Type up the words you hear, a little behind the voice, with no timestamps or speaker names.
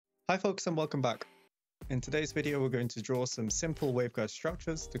Hi folks and welcome back. In today's video we're going to draw some simple waveguide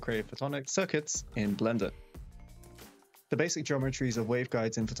structures to create photonic circuits in Blender. The basic geometries of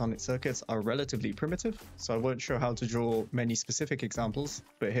waveguides in photonic circuits are relatively primitive, so I won't show how to draw many specific examples,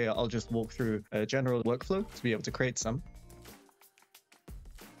 but here I'll just walk through a general workflow to be able to create some.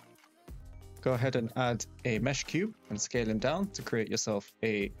 Go ahead and add a mesh cube and scale him down to create yourself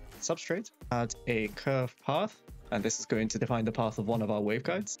a substrate. Add a curve path, and this is going to define the path of one of our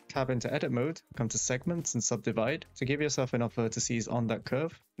waveguides. Tab into edit mode, come to segments and subdivide to give yourself enough vertices on that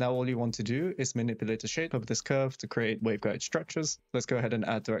curve. Now all you want to do is manipulate the shape of this curve to create waveguide structures. Let's go ahead and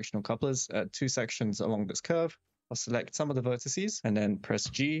add directional couplers at two sections along this curve. I'll select some of the vertices and then press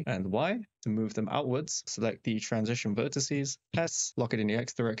G and Y to move them outwards. Select the transition vertices, S, lock it in the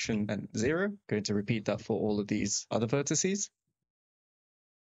X direction, and 0. Going to repeat that for all of these other vertices.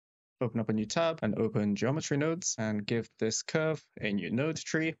 Open up a new tab and open geometry nodes and give this curve a new node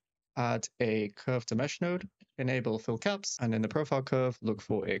tree. Add a curve to mesh node, enable fill caps, and in the profile curve, look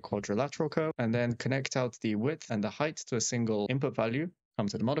for a quadrilateral curve, and then connect out the width and the height to a single input value. Come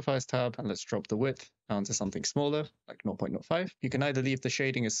to the modifiers tab and let's drop the width down to something smaller, like 0.05. You can either leave the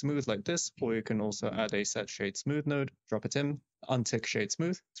shading as smooth like this, or you can also add a set shade smooth node, drop it in, untick shade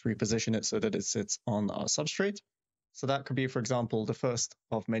smooth, let's reposition it so that it sits on our substrate. So that could be, for example, the first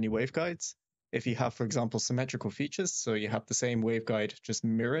of many waveguides. If you have, for example, symmetrical features, so you have the same waveguide just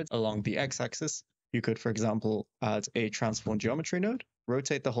mirrored along the x-axis, you could, for example, add a transform geometry node,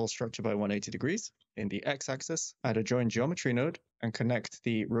 rotate the whole structure by 180 degrees in the x-axis, add a join geometry node, and connect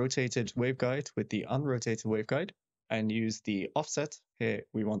the rotated waveguide with the unrotated waveguide, and use the offset. Here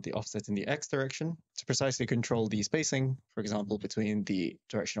we want the offset in the x direction to precisely control the spacing, for example, between the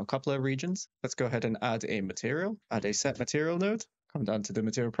directional coupler regions. Let's go ahead and add a material, add a set material node, come down to the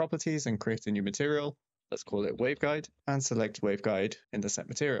material properties and create a new material. Let's call it waveguide and select waveguide in the set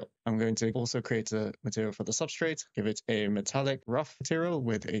material. I'm going to also create a material for the substrate, give it a metallic rough material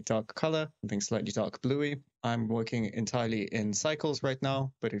with a dark color, something slightly dark bluey. I'm working entirely in cycles right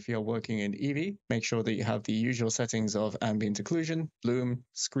now, but if you're working in Eevee, make sure that you have the usual settings of ambient occlusion, bloom,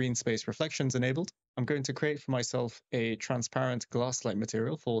 screen space reflections enabled. I'm going to create for myself a transparent glass-like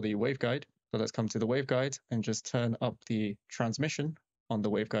material for the waveguide. So let's come to the waveguide and just turn up the transmission on the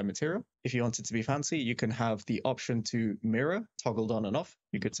waveguide material. If you want it to be fancy, you can have the option to mirror toggled on and off.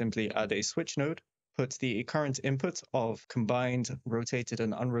 You could simply add a switch node, put the current input of combined rotated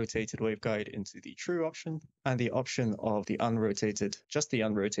and unrotated waveguide into the true option, and the option of the unrotated, just the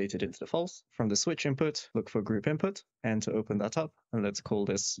unrotated into the false. From the switch input, look for group input, and to open that up, and let's call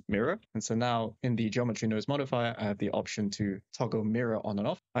this mirror. And so now in the geometry nodes modifier, I have the option to toggle mirror on and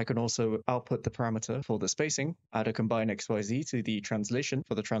off. I can also output the parameter for the spacing, add a combine XYZ to the translation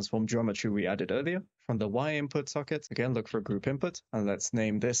for the transform geometry we added earlier. From the Y input socket, again, look for group input, and let's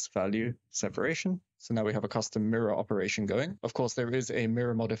name this value separation. So now we have a custom mirror operation going. Of course, there is a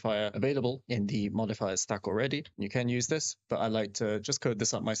mirror modifier available in the modifier stack already. You can use this, but I like to just code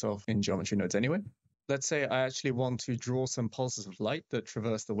this up myself in geometry nodes anyway. Let's say I actually want to draw some pulses of light that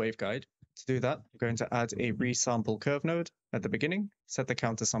traverse the waveguide. To do that, I'm going to add a resample curve node at the beginning, set the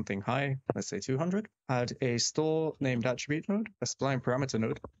count to something high, let's say 200, add a store named attribute node, a spline parameter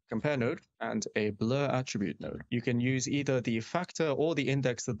node, compare node, and a blur attribute node. You can use either the factor or the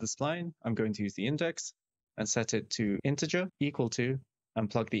index of the spline. I'm going to use the index and set it to integer equal to, and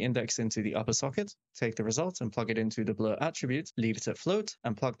plug the index into the upper socket, take the result and plug it into the blur attribute, leave it at float,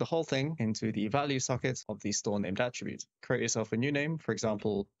 and plug the whole thing into the value socket of the store named attribute. Create yourself a new name, for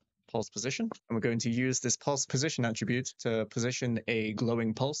example, pulse position. And we're going to use this pulse position attribute to position a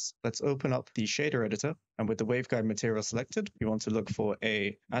glowing pulse. Let's open up the shader editor, and with the waveguide material selected, you want to look for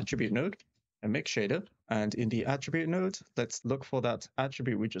a attribute node, a mix shader, and in the attribute node, let's look for that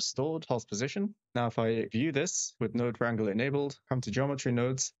attribute we just stored, pulse position. Now, if I view this with node wrangle enabled, come to geometry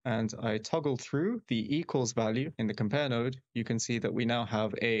nodes, and I toggle through the equals value in the compare node, you can see that we now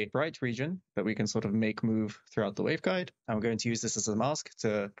have a bright region that we can sort of make move throughout the waveguide. And we're going to use this as a mask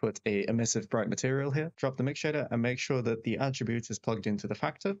to put a emissive bright material here. Drop the mix shader and make sure that the attribute is plugged into the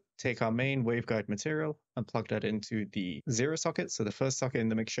factor. Take our main waveguide material and plug that into the 0 socket, so the first socket in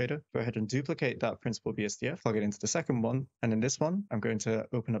the mix shader. Go ahead and duplicate that principal BSDF, plug it into the second one, and in this one, I'm going to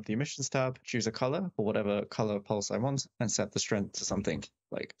open up the emissions tab, choose a color or whatever color pulse I want, and set the strength to something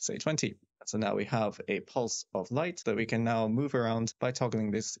like, say, 20. So now we have a pulse of light that we can now move around by toggling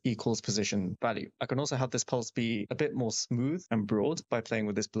this equals position value. I can also have this pulse be a bit more smooth and broad by playing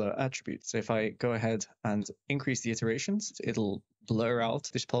with this blur attribute. So if I go ahead and increase the iterations, it'll blur out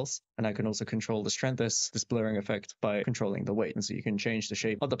this pulse, and I can also control the strength of this blurring effect by controlling the weight. And so you can change the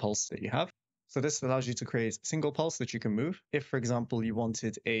shape of the pulse that you have. So this allows you to create a single pulse that you can move. If, for example, you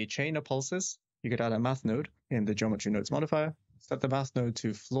wanted a chain of pulses, you could add a math node in the geometry nodes modifier, set the math node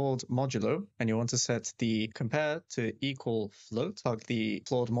to floored modulo, and you want to set the compare to equal float, toggle the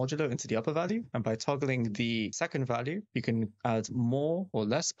floored modulo into the upper value. And by toggling the second value, you can add more or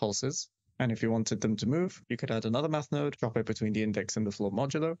less pulses. And if you wanted them to move, you could add another math node, drop it between the index and the floor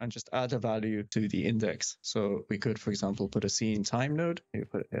modulo, and just add a value to the index. So we could, for example, put a scene time node, we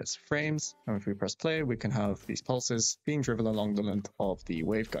put it as frames, and if we press play, we can have these pulses being driven along the length of the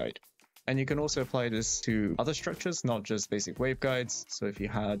waveguide. And you can also apply this to other structures, not just basic waveguides. So if you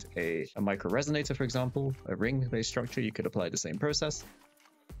had a micro resonator, for example, a ring-based structure, you could apply the same process.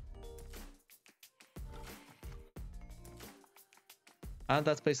 And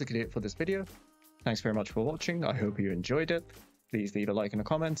that's basically it for this video. Thanks very much for watching. I hope you enjoyed it. Please leave a like and a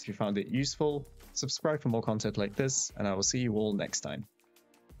comment if you found it useful. Subscribe for more content like this, and I will see you all next time.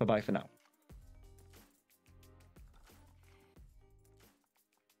 Bye-bye for now.